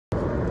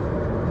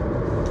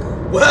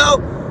Well,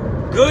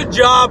 good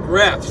job,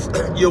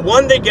 refs. You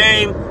won the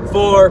game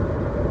for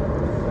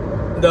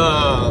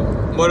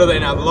the, what are they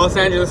now? The Los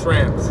Angeles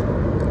Rams.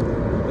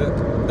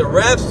 The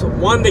refs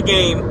won the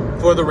game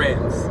for the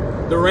Rams.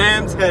 The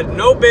Rams had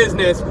no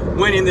business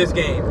winning this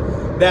game.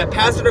 That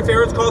pass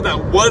interference call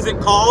that wasn't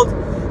called,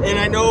 and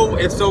I know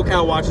if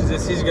SoCal watches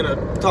this, he's going to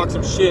talk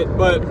some shit,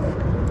 but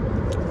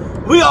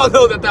we all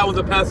know that that was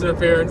a pass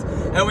interference,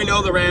 and we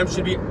know the Rams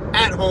should be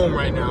at home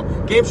right now.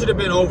 Game should have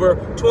been over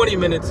 20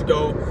 minutes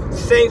ago.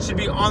 Saints should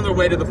be on their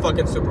way to the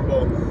fucking Super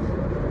Bowl.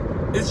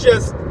 It's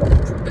just,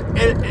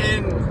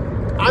 and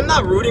I'm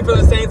not rooting for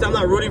the Saints. I'm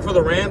not rooting for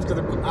the Rams because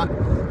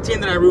the team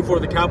that I root for,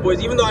 the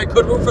Cowboys, even though I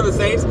could root for the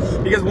Saints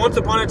because once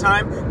upon a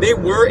time, they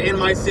were in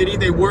my city.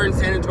 They were in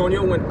San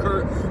Antonio when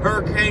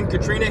Hurricane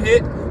Katrina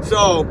hit.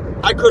 So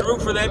I could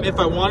root for them if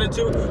I wanted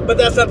to, but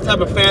that's not the type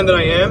of fan that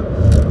I am.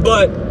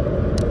 But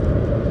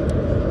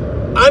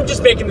I'm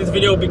just making this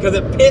video because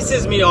it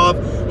pisses me off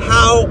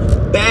how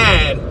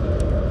bad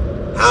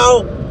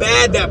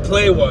that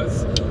play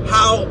was.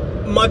 How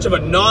much of a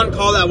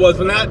non-call that was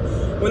when that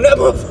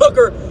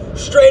motherfucker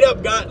straight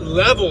up got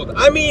leveled.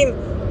 I mean,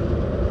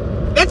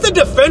 that's a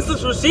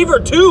defenseless receiver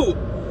too.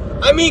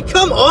 I mean,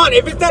 come on.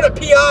 If it's not a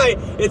PI,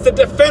 it's a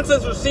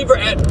defenseless receiver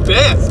at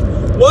best.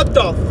 What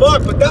the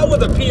fuck? But that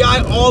was a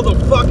PI all the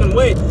fucking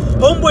way.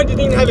 Homeboy didn't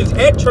even have his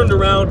head turned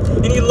around,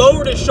 and he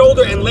lowered his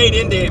shoulder and laid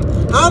into him.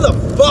 How the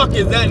fuck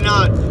is that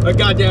not a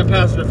goddamn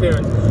pass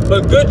interference?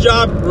 But good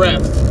job,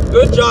 refs.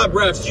 Good job,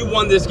 refs. You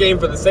won this game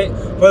for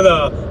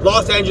the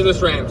Los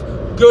Angeles Rams.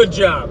 Good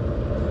job.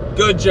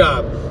 Good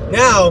job.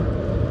 Now,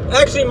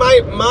 actually,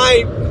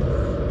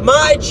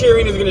 my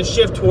cheering is going to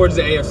shift towards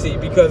the AFC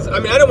because, I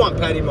mean, I don't want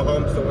Patty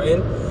Mahomes to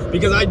win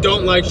because I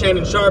don't like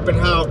Shannon Sharpe and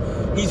how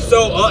he's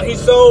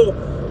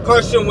so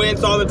Carson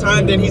Wentz all the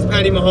time, then he's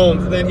Patty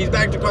Mahomes, and then he's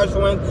back to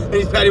Carson Wentz, then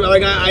he's Patty Mahomes.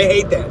 Like, I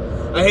hate that.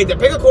 I hate that.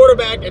 Pick a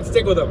quarterback and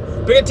stick with him.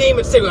 Pick a team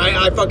and stick with him.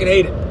 I fucking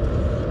hate it.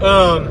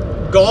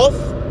 Golf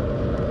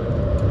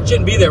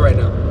shouldn't be there right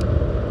now.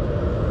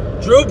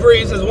 Drew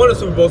Brees has won a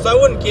Super Bowl, so I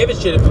wouldn't give a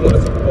shit if he won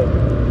a Super Bowl.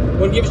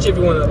 Wouldn't give a shit if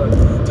he won another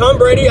one. Tom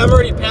Brady, I'm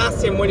already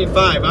past him winning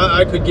 5.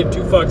 I could give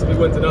 2 fucks if he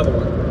wins another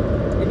one.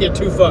 I'd give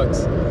 2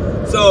 fucks.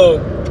 So,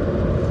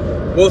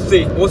 we'll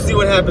see. We'll see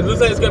what happens. Looks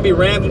like it's going to be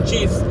Rams and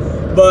Chiefs.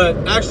 But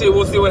actually,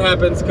 we'll see what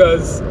happens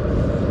because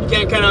you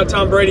can't count out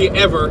Tom Brady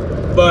ever.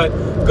 But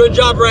good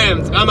job,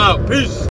 Rams. I'm out. Peace.